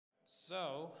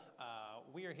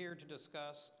We are here to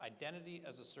discuss identity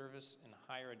as a service in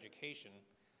higher education.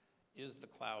 Is the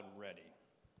cloud ready?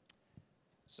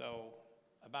 So,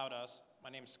 about us, my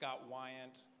name is Scott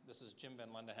Weyandt. This is Jim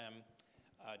VanLandeghem.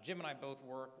 Jim and I both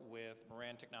work with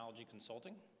Moran Technology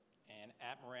Consulting, and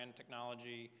at Moran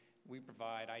Technology, we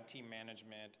provide IT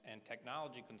management and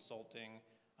technology consulting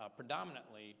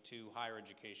predominantly to higher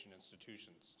education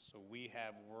institutions. So we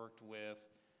have worked with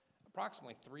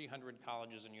approximately 300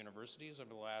 colleges and universities over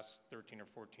the last 13 or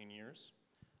 14 years.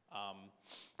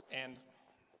 And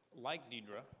like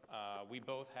Deidre, we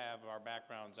both have our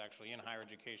backgrounds actually in higher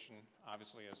education,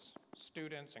 obviously as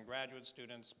students and graduate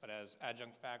students, but as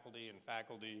adjunct faculty and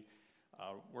faculty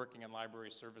working in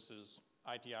library services,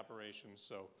 IT operations.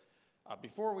 So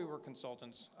before we were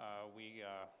consultants, we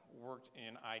worked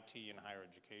in IT in higher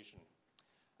education.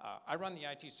 I run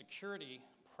the IT security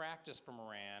practice for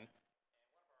Moran.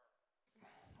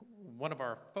 One of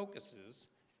our focuses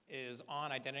is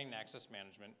on identity and access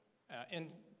management. In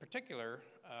particular,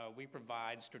 we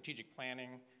provide strategic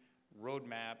planning,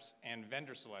 roadmaps, and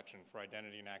vendor selection for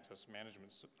identity and access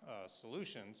management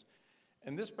solutions.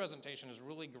 And this presentation has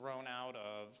really grown out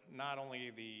of not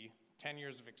only the 10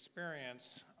 years of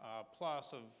experience,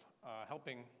 plus of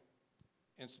helping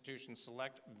institutions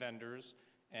select vendors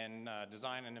and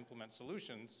design and implement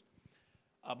solutions.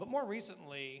 But more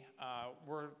recently,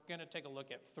 we're going to take a look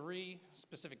at 3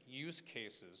 specific use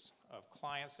cases of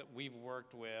clients that we've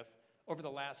worked with over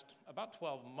the last about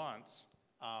 12 months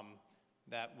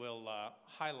that will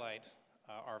highlight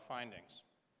our findings.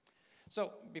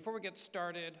 So before we get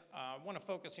started, I want to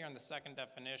focus here on the second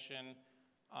definition.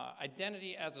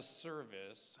 Identity as a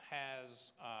service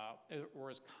has, or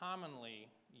is commonly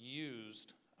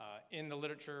used in the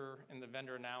literature, in the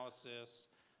vendor analysis,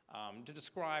 to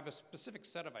describe a specific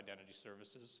set of identity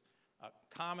services.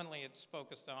 Commonly, it's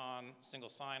focused on single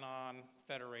sign-on,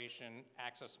 federation,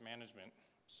 access management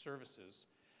services.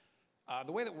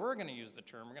 The way that we're going to use the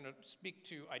term, we're going to speak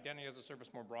to identity as a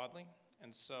service more broadly.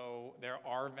 And so there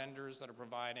are vendors that are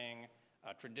providing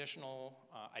traditional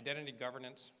identity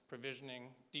governance, provisioning,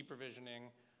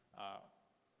 deprovisioning,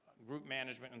 group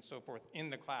management, and so forth in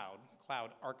the cloud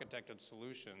architected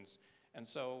solutions. And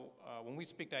so when we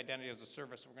speak to identity as a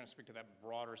service, we're going to speak to that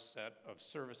broader set of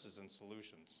services and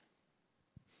solutions.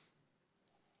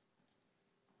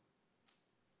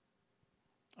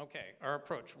 Okay, our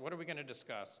approach. What are we going to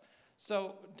discuss?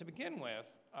 So to begin with,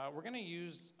 we're going to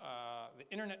use the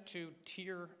Internet 2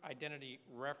 tier identity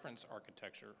reference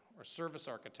architecture, or service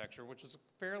architecture, which is a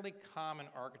fairly common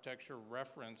architecture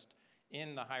referenced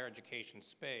in the higher education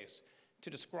space to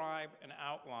describe and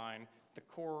outline the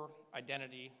core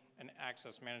identity and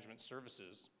access management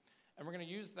services. And we're going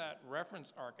to use that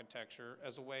reference architecture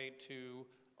as a way to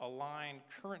align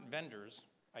current vendors,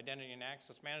 identity and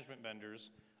access management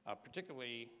vendors,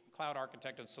 particularly cloud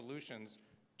architected solutions,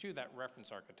 to that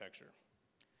reference architecture.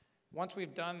 Once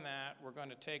we've done that, we're going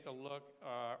to take a look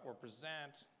or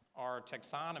present our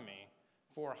taxonomy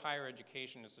for higher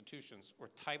education institutions, or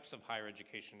types of higher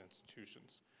education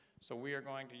institutions. So we are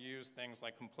going to use things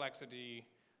like complexity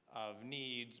of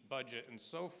needs, budget, and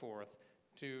so forth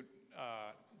to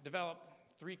develop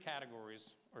 3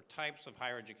 categories or types of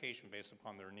higher education based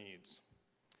upon their needs.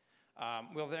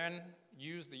 We'll then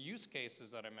use the use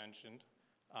cases that I mentioned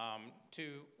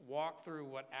to walk through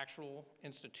what actual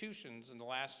institutions in the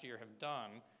last year have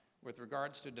done with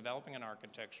regards to developing an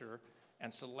architecture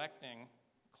and selecting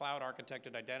cloud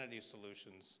architected identity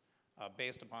solutions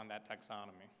based upon that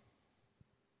taxonomy.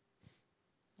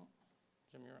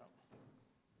 Jim, you're up.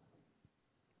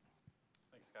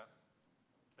 Thanks, Scott.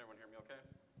 Can everyone hear me okay?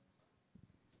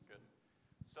 Good.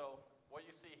 So what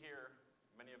you see here,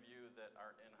 many of you that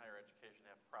are in higher education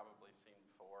have probably seen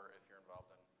before if you're involved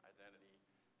in identity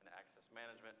and access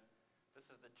management.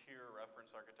 This is the tier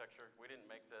reference architecture. We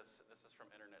didn't make this. This is from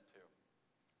Internet 2.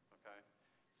 Okay?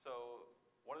 So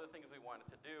one of the things we wanted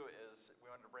to do is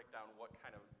we wanted to break down what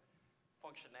kind of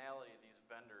functionality these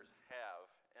vendors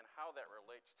have and how that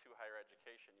relates to higher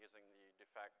education using the de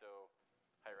facto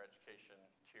higher education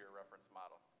tier reference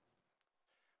model.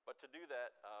 But to do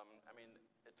that, I mean,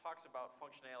 it talks about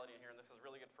functionality in here, and this is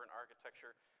really good for an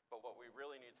architecture, but what we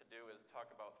really need to do is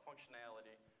talk about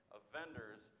functionality of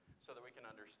vendors so that we can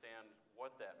understand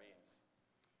what that means.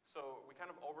 So we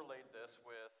kind of overlaid this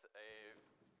with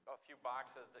a few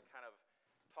boxes that kind of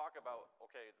talk about,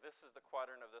 okay, this is the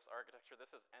quadrant of this architecture,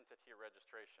 this is entity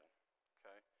registration,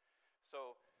 okay?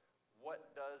 So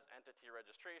what does entity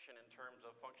registration in terms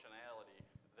of functionality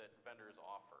that vendors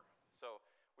offer? So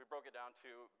we broke it down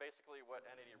to basically what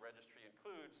entity registry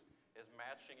includes is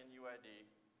matching in UID,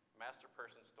 master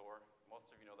person store,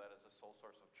 most of you know that as a sole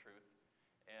source of truth,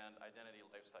 and identity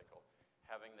lifecycle,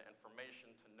 having the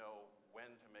information to know when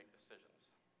to make decisions.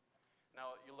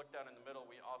 Now, you look down in the middle,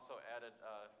 we also added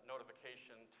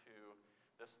notification to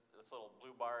this little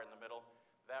blue bar in the middle.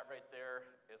 That right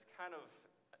there is it kind of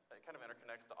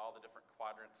interconnects to all the different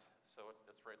quadrants, so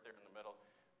it's right there in the middle.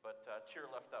 But Tier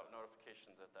left out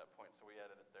notifications at that point, so we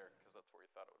added it there because that's where we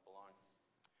thought it would belong.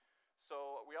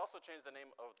 So we also changed the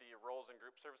name of the roles and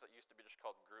group service that used to be just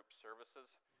called group services.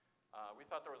 We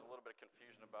thought there was a little bit of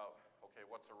confusion about, okay,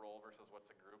 what's a role versus what's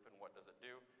a group and what does it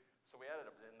do? So we added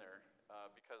it in there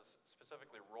because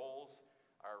specifically roles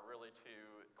are really to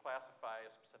classify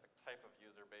a specific type of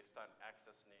user based on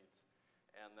access needs.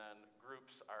 And then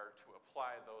groups are to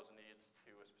apply those needs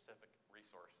to a specific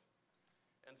resource.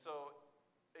 And so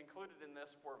included in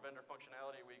this for vendor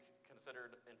functionality, we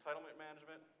considered entitlement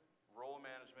management, role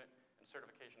management, and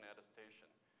certification attestation.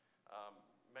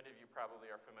 Many of you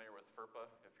probably are familiar with FERPA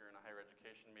if you're in a higher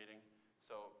education meeting.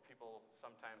 So people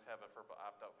sometimes have a FERPA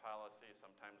opt-out policy.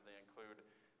 Sometimes they include,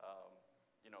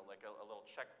 like a little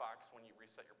checkbox when you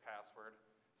reset your password.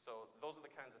 So those are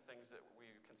the kinds of things that we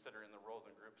consider in the roles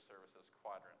and group services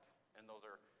quadrant. And those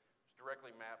are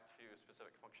directly mapped to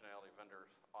specific functionality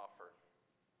vendors offer.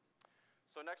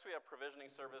 So next we have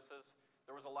provisioning services.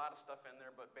 There was a lot of stuff in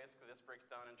there, but basically this breaks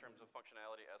down in terms of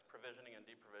functionality as provisioning and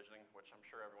deprovisioning, which I'm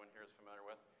sure everyone here is familiar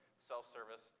with.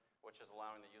 Self-service, which is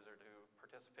allowing the user to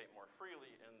participate more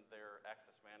freely in their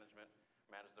access management,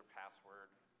 manage their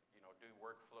password, do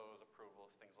workflows, approvals,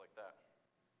 things like that.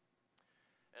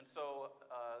 And so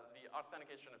the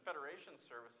authentication and federation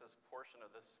services portion of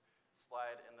this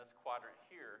slide in this quadrant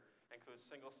here includes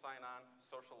single sign-on,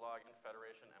 social login,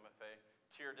 federation, MFA.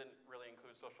 Tier didn't really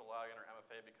include social login or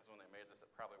MFA because when they made this,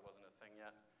 it probably wasn't a thing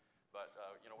yet. But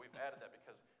we've added that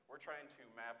because we're trying to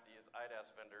map these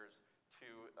IDaaS vendors to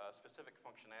specific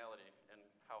functionality in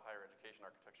how higher education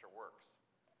architecture works.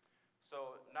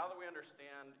 So now that we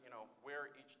understand where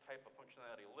each type of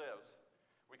functionality lives,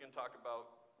 we can talk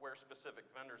about where specific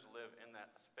vendors live in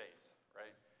that space,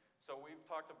 right? So we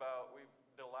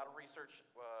did a lot of research.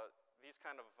 These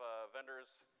kind of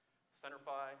vendors,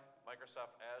 Centerfi,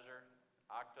 Microsoft Azure,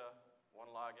 Okta,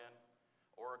 OneLogin,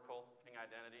 Oracle, Ping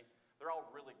Identity, they're all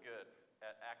really good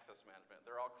at access management.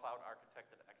 They're all cloud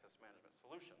architected access management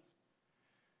solutions.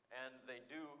 And they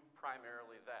do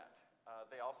primarily that.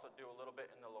 They also do a little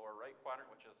bit in the lower right quadrant,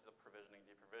 which is the provisioning,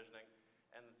 deprovisioning.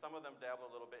 And some of them dabble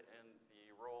a little bit in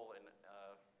the role in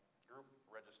group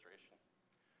registration.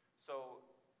 So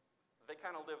they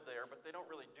kind of live there, but they don't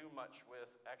really do much with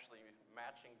actually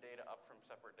matching data up from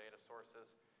separate data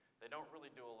sources. They don't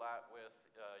really do a lot with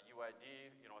UID,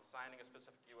 assigning a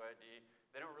specific UID.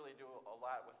 They don't really do a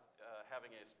lot with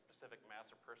having a specific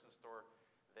master person store.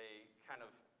 They kind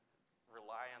of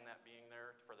rely on that being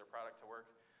there for their product to work.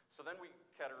 So then we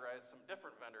categorize some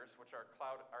different vendors, which are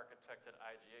cloud architected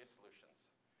IGA solutions.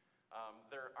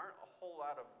 There aren't a whole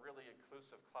lot of really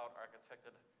inclusive cloud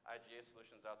architected IGA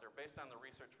solutions out there. Based on the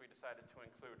research, we decided to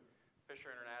include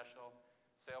Fisher International,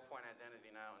 SailPoint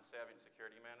Identity Now, and Savient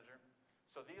Security Manager.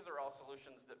 So these are all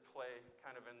solutions that play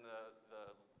kind of in the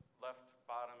left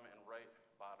bottom and right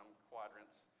bottom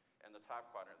quadrants and the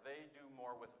top quadrant. They do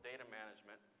more with data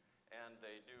management, and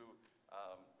they do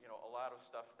a lot of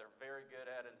stuff. They're very good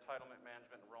at entitlement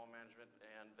management and role management,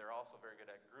 and they're also very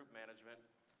good at group management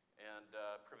and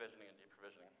provisioning and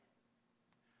deprovisioning.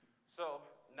 So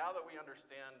now that we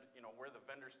understand where the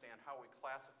vendors stand, how we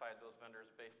classified those vendors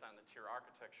based on the tier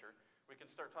architecture, we can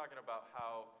start talking about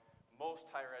how most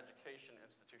higher education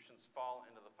institutions fall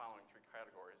into the following three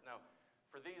categories. Now,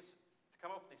 to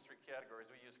come up with these three categories,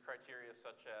 we use criteria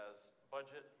such as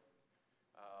budget,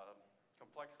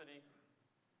 complexity,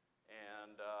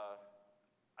 and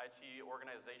IT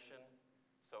organization.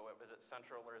 So is it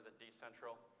central or is it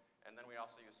decentral? And then we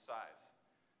also use size.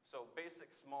 So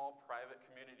basic, small, private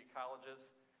community colleges,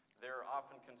 they're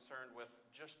often concerned with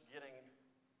just getting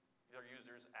their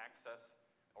users access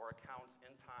or accounts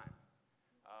in time.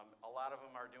 A lot of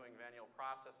them are doing manual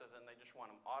processes, and they just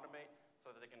want to automate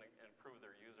so that they can improve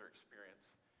their user experience.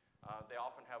 They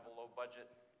often have a low budget,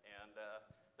 and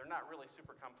they're not really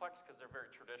super complex because they're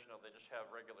very traditional. They just have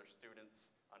regular students,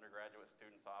 undergraduate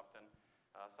students often.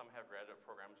 Some have graduate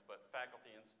programs, but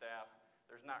faculty and staff,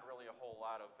 there's not really a whole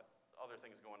lot of other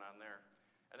things going on there.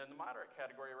 And then the moderate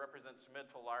category represents mid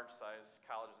to large size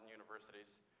colleges and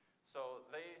universities. So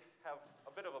they have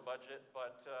a bit of a budget,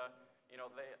 but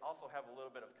they also have a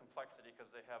little bit of complexity because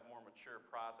they have more mature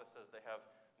processes. They have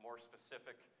more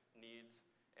specific needs.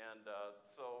 And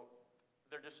so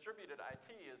their distributed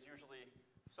IT is usually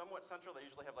somewhat central. They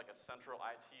usually have like a central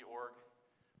IT org,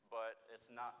 but it's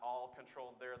not all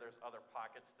controlled there. There's other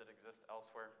pockets that exist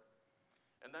elsewhere.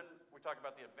 And then we talk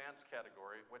about the advanced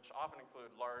category, which often include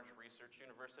large research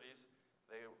universities.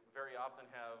 They very often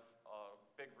have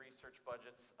big research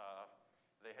budgets.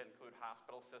 They include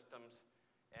hospital systems,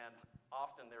 and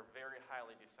often they're very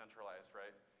highly decentralized,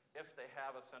 right? If they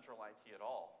have a central IT at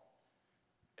all,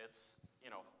 it's,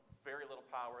 very little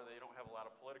power. They don't have a lot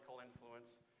of political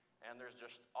influence, and there's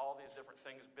just all these different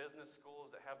things. Business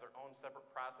schools that have their own separate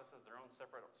processes, their own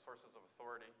separate sources of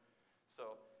authority.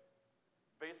 So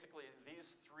basically,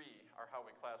 these three are how we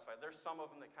classify. There's some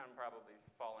of them that can probably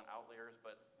fall in outliers,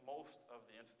 but most of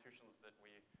the institutions that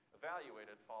we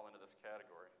evaluated fall into this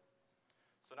category.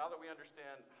 So now that we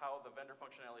understand how the vendor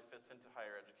functionality fits into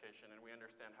higher education, and we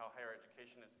understand how higher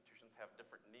education institutions have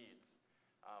different needs,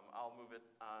 I'll move it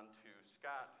on to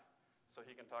Scott so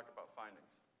he can talk about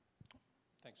findings.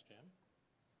 Thanks, Jim.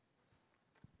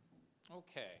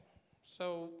 Okay,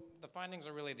 so the findings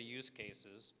are really the use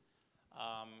cases.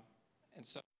 And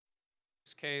so the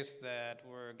use case that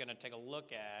we're going to take a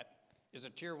look at is a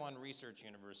Tier 1 research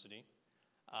university.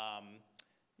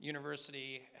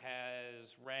 University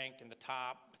has ranked in the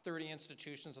top 30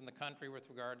 institutions in the country with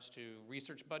regards to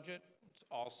research budget. It's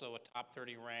also a top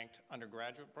 30 ranked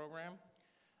undergraduate program.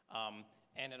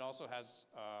 And it also has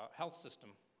a health system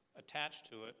attached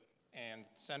to it, and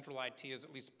central IT is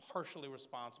at least partially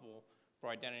responsible for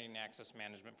identity and access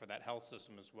management for that health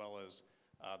system, as well as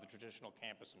the traditional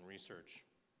campus and research.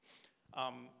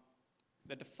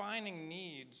 The defining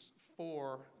needs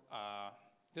for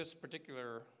this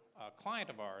particular client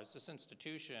of ours, this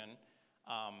institution,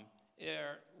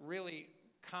 are really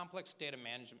complex data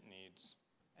management needs.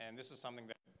 And this is something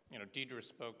that Deidre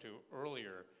spoke to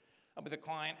earlier. But the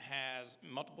client has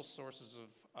multiple sources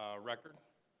of record,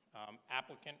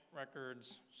 applicant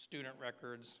records, student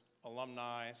records,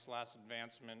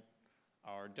 alumni/advancement,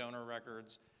 or donor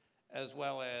records, as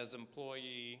well as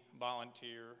employee,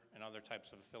 volunteer, and other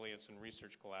types of affiliates and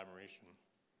research collaboration.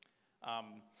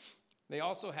 They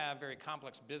also have very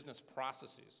complex business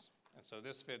processes, and so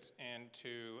this fits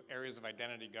into areas of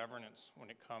identity governance when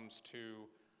it comes to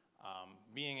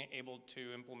being able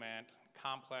to implement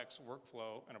complex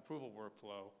workflow and approval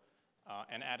workflow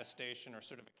and attestation or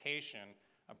certification,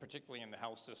 particularly in the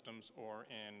health systems or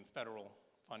in federal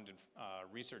funded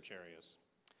research areas.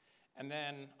 And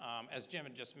then, as Jim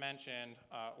had just mentioned,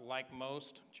 like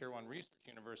most Tier 1 research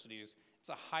universities, it's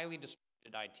a highly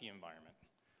distributed IT environment.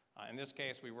 In this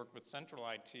case, we worked with Central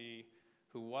IT,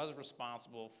 who was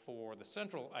responsible for the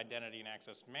central identity and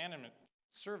access management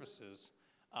services,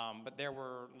 but there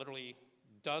were literally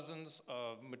dozens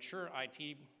of mature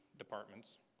IT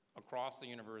departments across the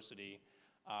university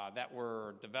that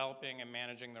were developing and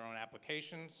managing their own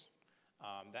applications,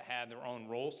 that had their own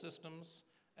role systems,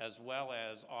 as well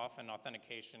as often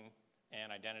authentication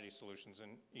and identity solutions in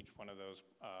each one of those,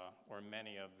 or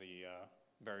many of the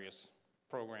various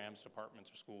programs,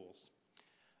 departments, or schools.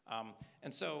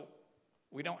 And so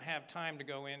we don't have time to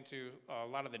go into a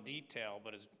lot of the detail,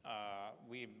 but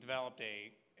we've developed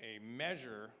a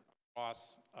measure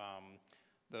across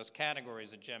those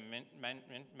categories that Jim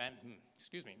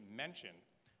mentioned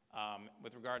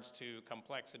with regards to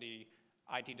complexity,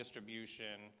 IT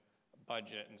distribution,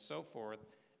 budget, and so forth.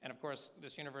 And of course,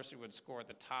 this university would score at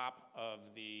the top of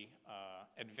the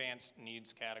advanced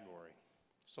needs category.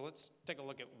 So let's take a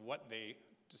look at what they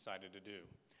decided to do.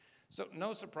 So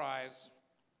no surprise,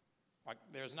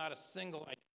 there's not a single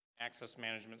identity access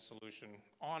management solution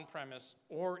on-premise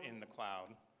or in the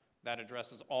cloud that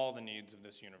addresses all the needs of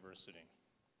this university.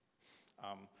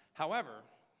 However,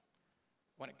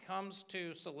 when it comes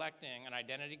to selecting an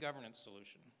identity governance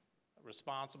solution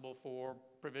responsible for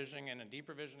provisioning and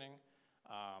deprovisioning,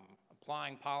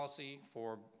 applying policy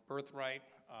for birthright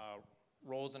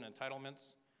roles and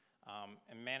entitlements,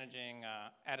 and managing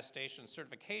attestation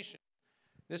certification,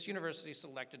 this university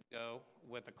selected to go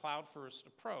with a cloud-first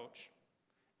approach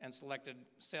and selected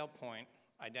SailPoint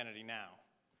Identity Now,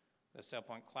 the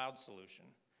SailPoint Cloud solution.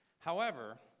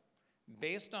 However,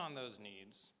 based on those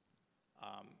needs,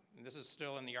 and this is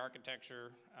still in the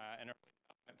architecture and early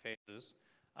development phases,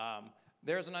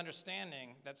 there's an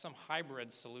understanding that some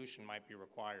hybrid solution might be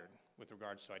required with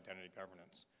regards to identity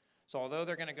governance. So although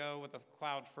they're going to go with a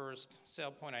cloud-first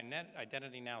SailPoint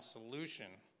Identity Now solution,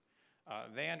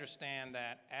 they understand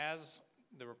that as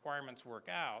the requirements work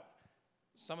out,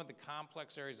 some of the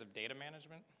complex areas of data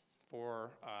management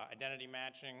for identity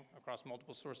matching across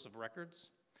multiple sources of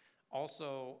records,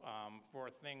 also for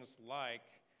things like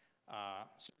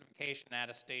certification,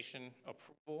 attestation,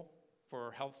 approval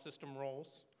for health system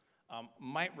roles,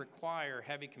 might require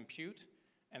heavy compute,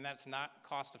 and that's not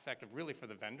cost effective really for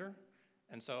the vendor.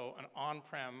 And so an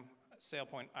on-prem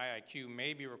SailPoint IIQ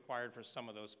may be required for some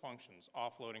of those functions,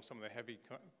 offloading some of the heavy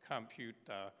compute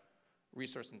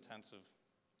resource-intensive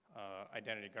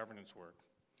identity governance work.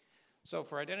 So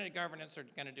for identity governance, they're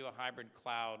going to do a hybrid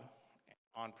cloud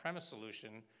on-premise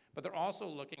solution, but they're also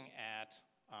looking at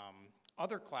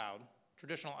other cloud,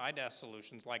 traditional IDaaS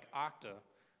solutions like Okta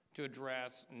to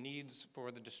address needs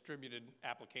for the distributed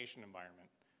application environment,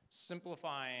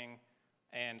 simplifying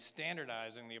and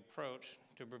standardizing the approach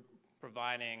to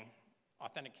providing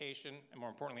authentication and, more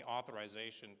importantly,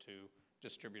 authorization to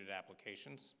distributed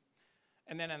applications.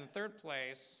 And then in the third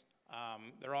place,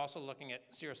 they're also looking at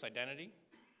Cirrus Identity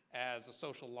as a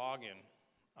social login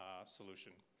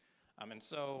solution. And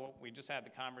so we just had the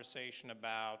conversation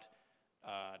about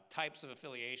types of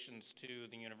affiliations to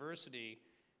the university.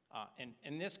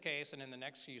 In this case, and in the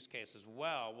next use case as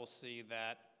well, we'll see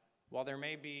that while there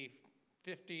may be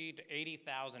 50 to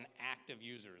 80,000 active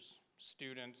users,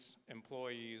 students,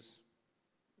 employees,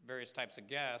 various types of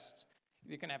guests,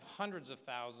 you can have hundreds of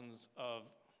thousands of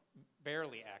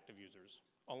barely active users,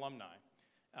 alumni.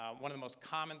 One of the most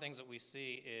common things that we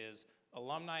see is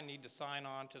alumni need to sign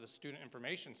on to the student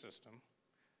information system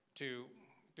to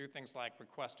do things like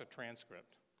request a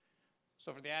transcript.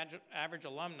 So for the average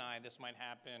alumni, this might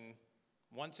happen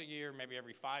once a year, maybe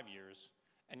every 5 years,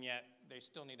 and yet they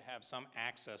still need to have some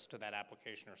access to that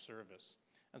application or service.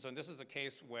 And so this is a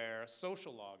case where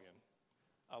social login,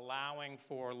 allowing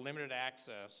for limited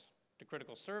access to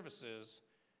critical services,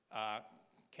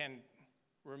 can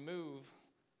remove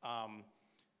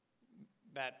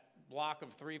that block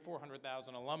of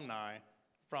 400,000 alumni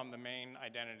from the main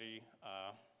identity,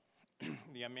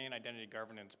 the main identity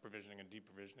governance provisioning and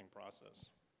deprovisioning process.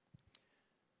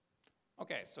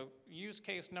 Okay, so use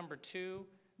case number 2.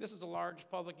 This is a large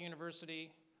public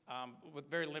university with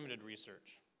very limited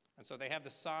research. And so they have the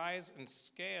size and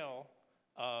scale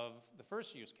of the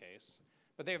first use case,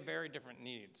 but they have very different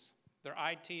needs. Their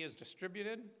IT is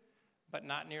distributed, but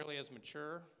not nearly as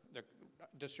mature. Their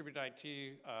distributed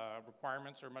IT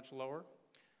requirements are much lower.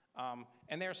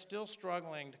 And they're still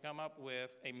struggling to come up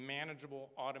with a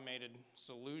manageable automated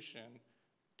solution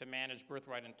to manage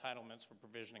birthright entitlements for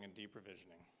provisioning and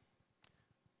deprovisioning.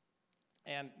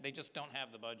 And they just don't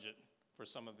have the budget for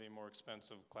some of the more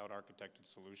expensive cloud architected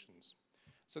solutions.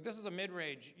 So this is a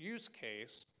mid-range use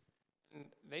case, and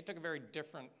they took a very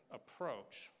different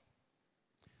approach.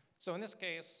 So in this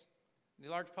case, the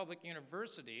large public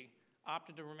university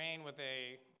opted to remain with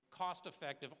a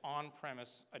cost-effective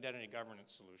on-premise identity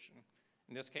governance solution.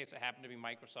 In this case, it happened to be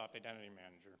Microsoft Identity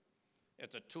Manager.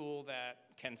 It's a tool that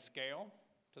can scale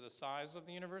to the size of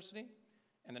the university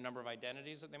and the number of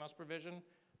identities that they must provision,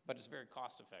 but it's very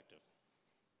cost-effective.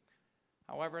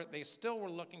 However, they still were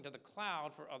looking to the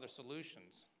cloud for other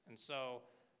solutions, and so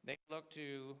they looked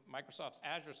to Microsoft's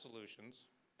Azure solutions,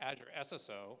 Azure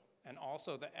SSO, and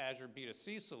also the Azure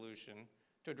B2C solution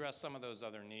to address some of those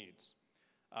other needs.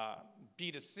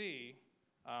 B2C,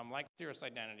 like Cirrus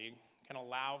Identity, can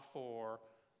allow for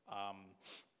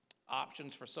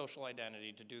options for social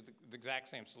identity to do the exact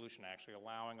same solution, actually,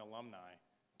 allowing alumni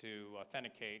to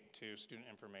authenticate to student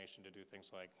information to do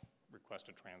things like request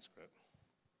a transcript.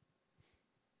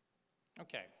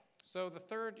 Okay, so the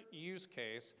third use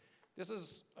case, this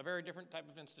is a very different type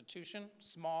of institution,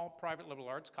 small private liberal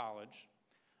arts college,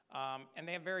 and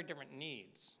they have very different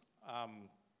needs.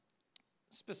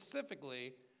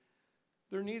 Specifically,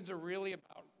 their needs are really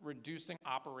about reducing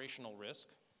operational risk.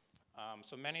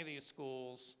 So many of these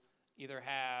schools either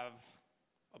have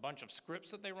a bunch of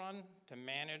scripts that they run to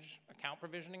manage account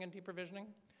provisioning and deprovisioning,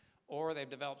 or they've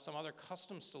developed some other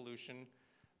custom solution,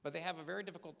 but they have a very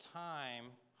difficult time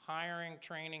hiring,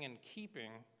 training, and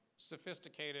keeping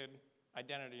sophisticated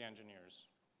identity engineers.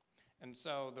 And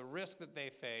so the risk that they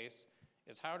face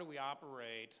is how do we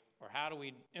operate, or how do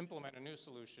we implement a new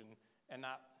solution and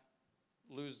not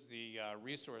lose the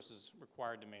resources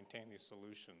required to maintain these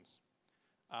solutions.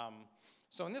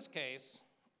 So in this case,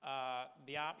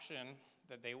 the option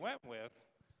that they went with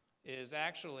is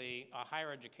actually a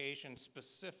higher education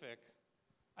specific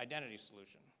identity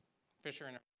solution. Fisher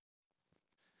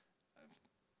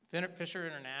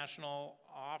International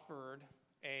offered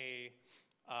a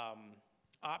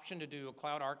option to do a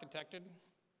cloud architected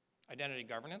identity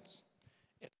governance.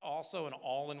 It's also an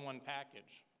all-in-one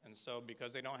package. And so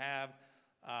because they don't have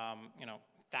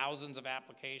thousands of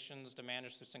applications to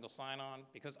manage through single sign-on,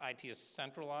 because IT is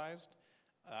centralized,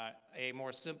 a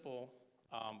more simple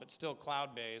but still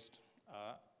cloud-based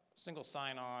single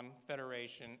sign-on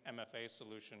federation MFA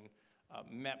solution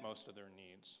met most of their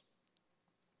needs.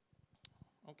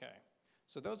 Okay,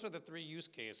 so those are the 3 use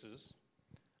cases.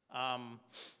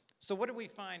 So what did we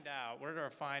find out? What are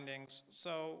our findings?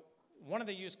 So one of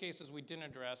the use cases we didn't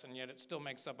address, and yet it still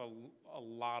makes up a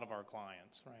lot of our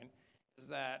clients, right, is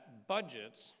that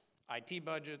budgets, IT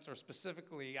budgets, or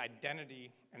specifically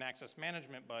identity and access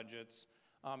management budgets,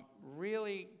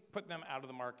 really put them out of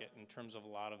the market in terms of a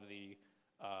lot of the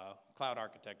cloud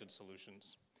architected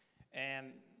solutions. And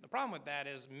the problem with that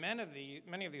is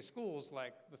many of these schools,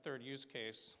 like the third use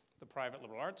case, the private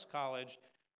liberal arts college,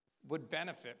 would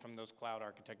benefit from those cloud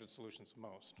architected solutions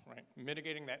most, right?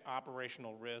 Mitigating that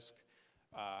operational risk,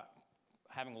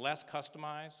 having less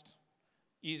customized,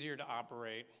 easier to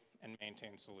operate and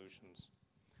maintain solutions.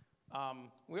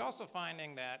 We're also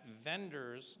finding that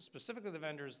vendors, specifically the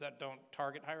vendors that don't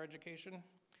target higher education,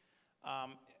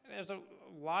 there's a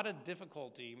lot of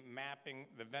difficulty mapping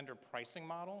the vendor pricing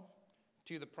model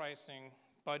to the pricing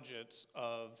budgets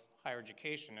of higher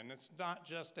education. And it's not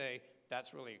just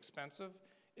that's really expensive.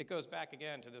 It goes back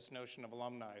again to this notion of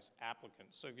alumni as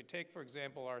applicants. So if you take, for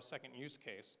example, our second use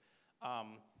case,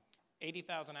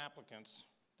 80,000 applicants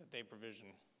that they provision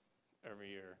every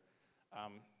year.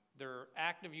 Their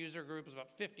active user group is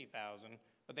about 50,000,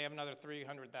 but they have another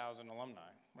 300,000 alumni,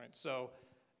 right? So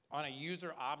on a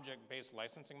user object-based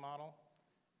licensing model,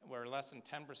 where less than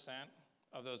 10%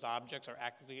 of those objects are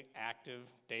actively active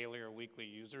daily or weekly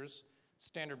users,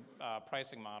 standard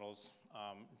pricing models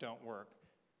don't work.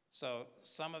 So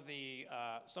some of the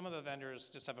vendors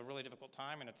just have a really difficult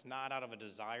time, and it's not out of a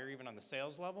desire even on the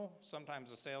sales level. Sometimes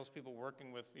the salespeople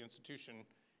working with the institution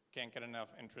can't get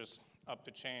enough interest up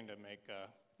the chain to make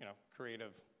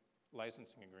creative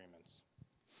licensing agreements.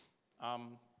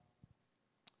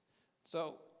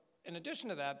 So in addition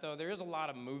to that, though, there is a lot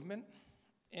of movement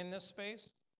in this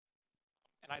space.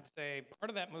 And I'd say part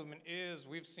of that movement is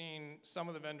we've seen some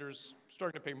of the vendors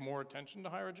starting to pay more attention to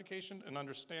higher education and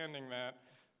understanding that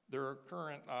their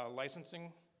current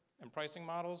licensing and pricing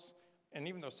models, and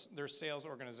even though their sales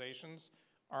organizations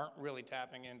aren't really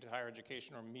tapping into higher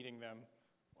education or meeting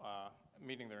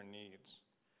their needs.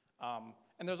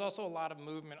 And there's also a lot of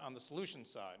movement on the solution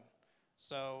side.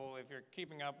 So if you're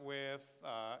keeping up with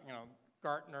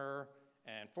Gartner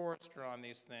and Forrester on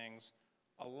these things,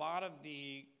 a lot of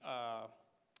the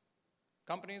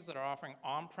companies that are offering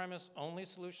on-premise only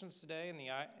solutions today in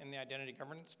the identity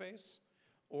governance space,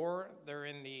 or they're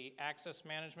in the access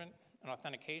management and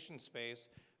authentication space,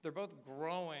 they're both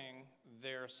growing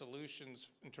their solutions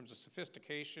in terms of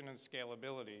sophistication and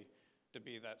scalability to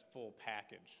be that full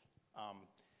package.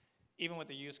 Even with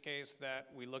the use case that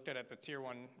we looked at the Tier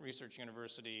 1 Research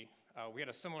University, we had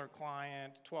a similar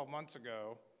client 12 months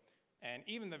ago, and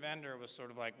even the vendor was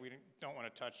sort of like, we don't want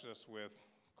to touch this with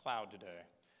cloud today.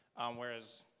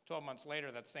 Whereas 12 months later,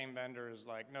 that same vendor is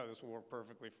like, no, this will work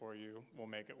perfectly for you, we'll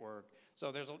make it work.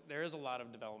 So there is a lot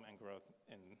of development and growth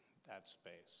in that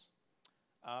space.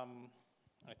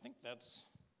 I think that's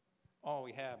all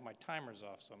we have. My timer's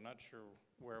off, so I'm not sure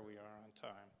where we are on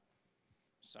time.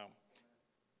 So,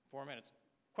 4 minutes.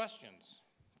 Questions,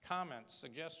 comments,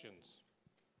 suggestions?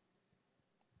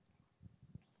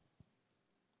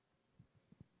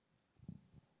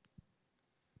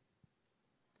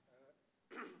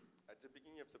 At the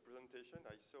beginning of the presentation,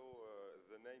 I saw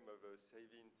the name of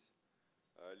Weyandt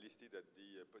listed at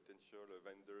the potential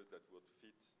vendors that would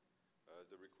fit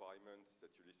the requirements that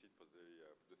you listed for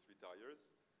the 3 tires,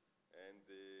 and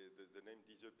the name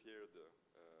disappeared,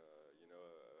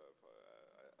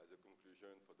 as a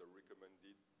conclusion for the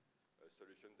recommended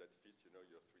solution that fit,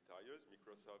 your 3 tires.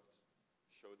 Microsoft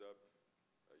showed up,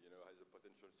 as a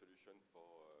potential solution for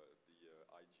the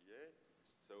IGA.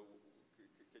 So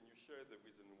can you share the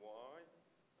reason why,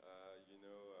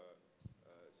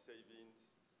 Weyandt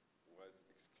was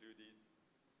excluded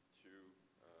to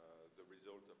the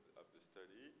result of the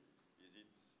study? Is it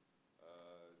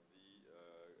the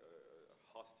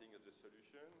hosting of the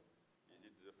solution? Is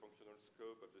it the functional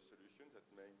scope of the solution that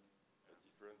made a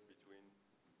difference between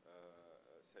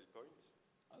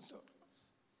sale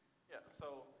points?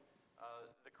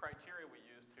 The criteria we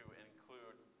use to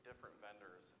include different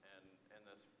vendors in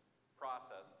this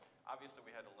process, obviously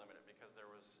we had to limit it because there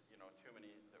was too many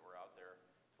that were out there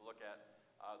to look at.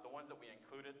 The ones that we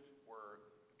included were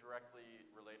directly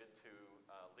related to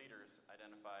leaders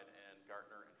identified in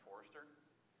Gartner and Forrester.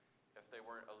 If they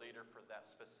weren't a leader for that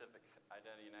specific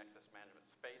identity and access management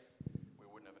space, we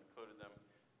wouldn't have included them.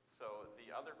 So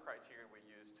the other criteria we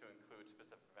use to include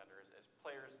specific vendors is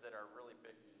players that are really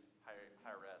big in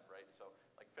higher ed, right? So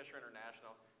like Fisher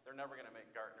International, they're never going to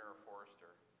make Gartner or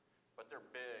Forrester, but they're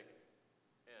big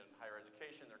in higher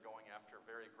education. They're going after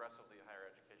very aggressively the higher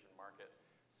education market.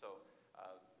 So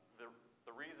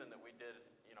the reason that we did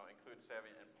include Savvy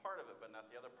in part of it, but not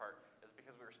the other part, is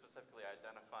because we were specifically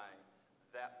identifying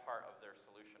that part of their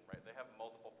solution, right? They have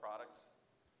multiple products.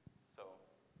 So,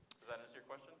 does that answer your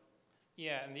question?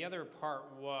 Yeah, and the other part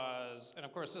was, and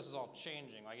of course this is all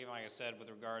changing, like even like I said, with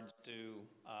regards to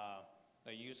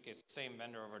the use case, same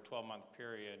vendor over a 12-month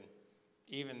period,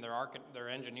 even their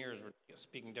engineers were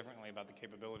speaking differently about the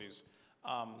capabilities.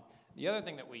 The other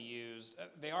thing that we used,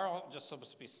 they are all just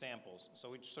supposed to be samples, so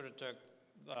we sort of took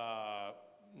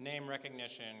name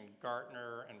recognition,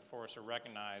 Gartner and Forrester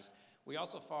recognized. We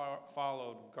also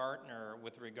followed Gartner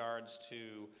with regards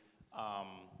to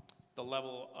the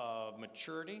level of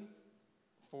maturity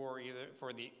for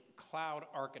the cloud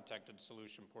architected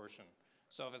solution portion.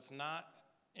 So if it's not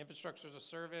infrastructure as a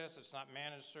service, it's not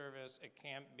managed service, it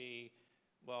can't be,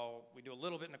 well, we do a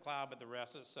little bit in the cloud, but the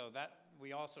rest is, so that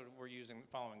we also were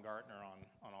following Gartner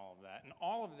on all of that. And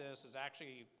all of this is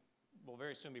actually, will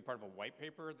very soon be part of a white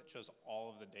paper that shows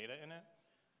all of the data in it.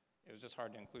 It was just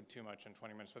hard to include too much in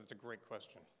 20 minutes, but it's a great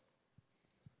question.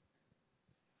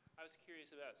 I was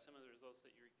curious about some of the results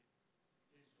that you were,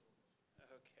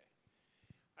 okay.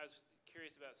 I was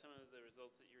curious about some of the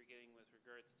results that you were getting with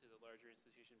regards to the larger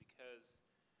institution, because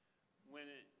when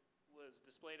it was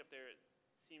displayed up there, it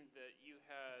seemed that you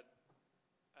had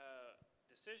a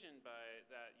decision by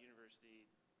that university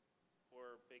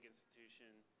or big institution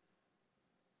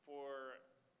for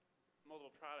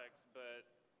multiple products, but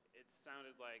it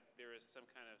sounded like there was some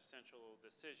kind of central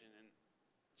decision. And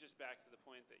just back to the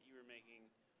point that you were making,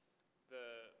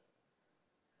 the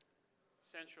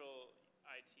central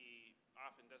IT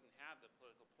often doesn't have the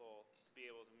political pull to be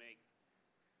able to make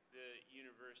the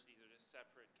universities or the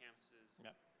separate campuses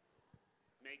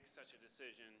make such a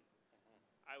decision.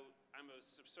 I was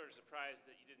sort of surprised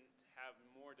that you didn't have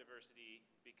more diversity,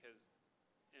 because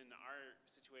in our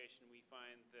situation we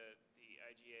find that the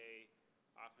IGA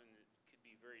often could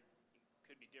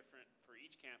be different for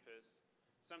each campus.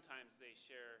 Sometimes they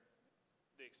share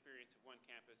the experience of one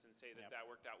campus and say that that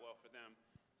worked out well for them,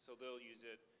 so they'll use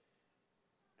it.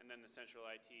 And then the central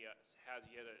IT has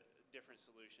yet a different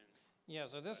solution. Yeah,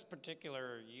 so this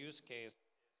particular use case,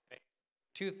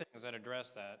 two things that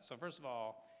address that. So first of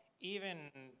all, even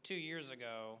 2 years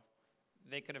ago,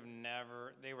 they could have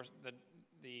never,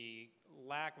 the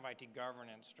lack of IT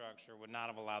governance structure would not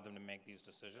have allowed them to make these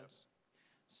decisions.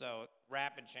 So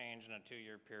rapid change in a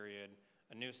 2-year period,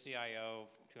 a new CIO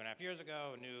 2.5 years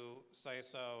ago, a new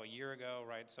CISO a year ago,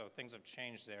 right? So things have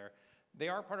changed there. They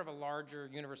are part of a larger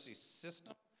university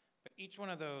system, but each one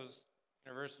of those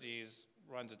universities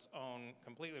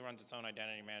completely runs its own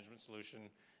identity management solution.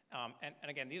 And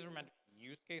again, these were meant to be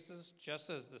use cases, just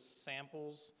as the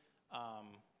samples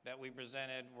that we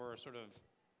presented were sort of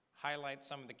highlight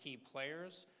some of the key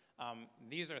players.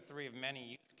 These are 3 of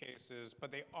many use cases,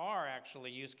 but they are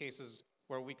actually use cases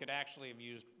where we could actually have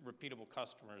used repeatable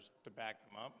customers to back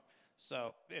them up.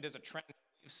 So it is a trend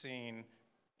we've seen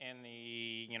in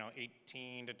the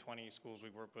 18 to 20 schools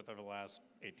we've worked with over the last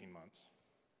 18 months.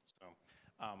 So,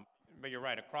 but you're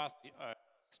right, across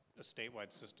the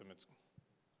statewide system, it's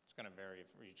going to vary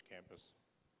for each campus.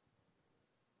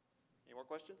 Any more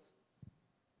questions?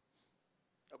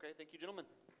 Okay, thank you, gentlemen.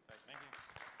 Thank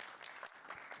you.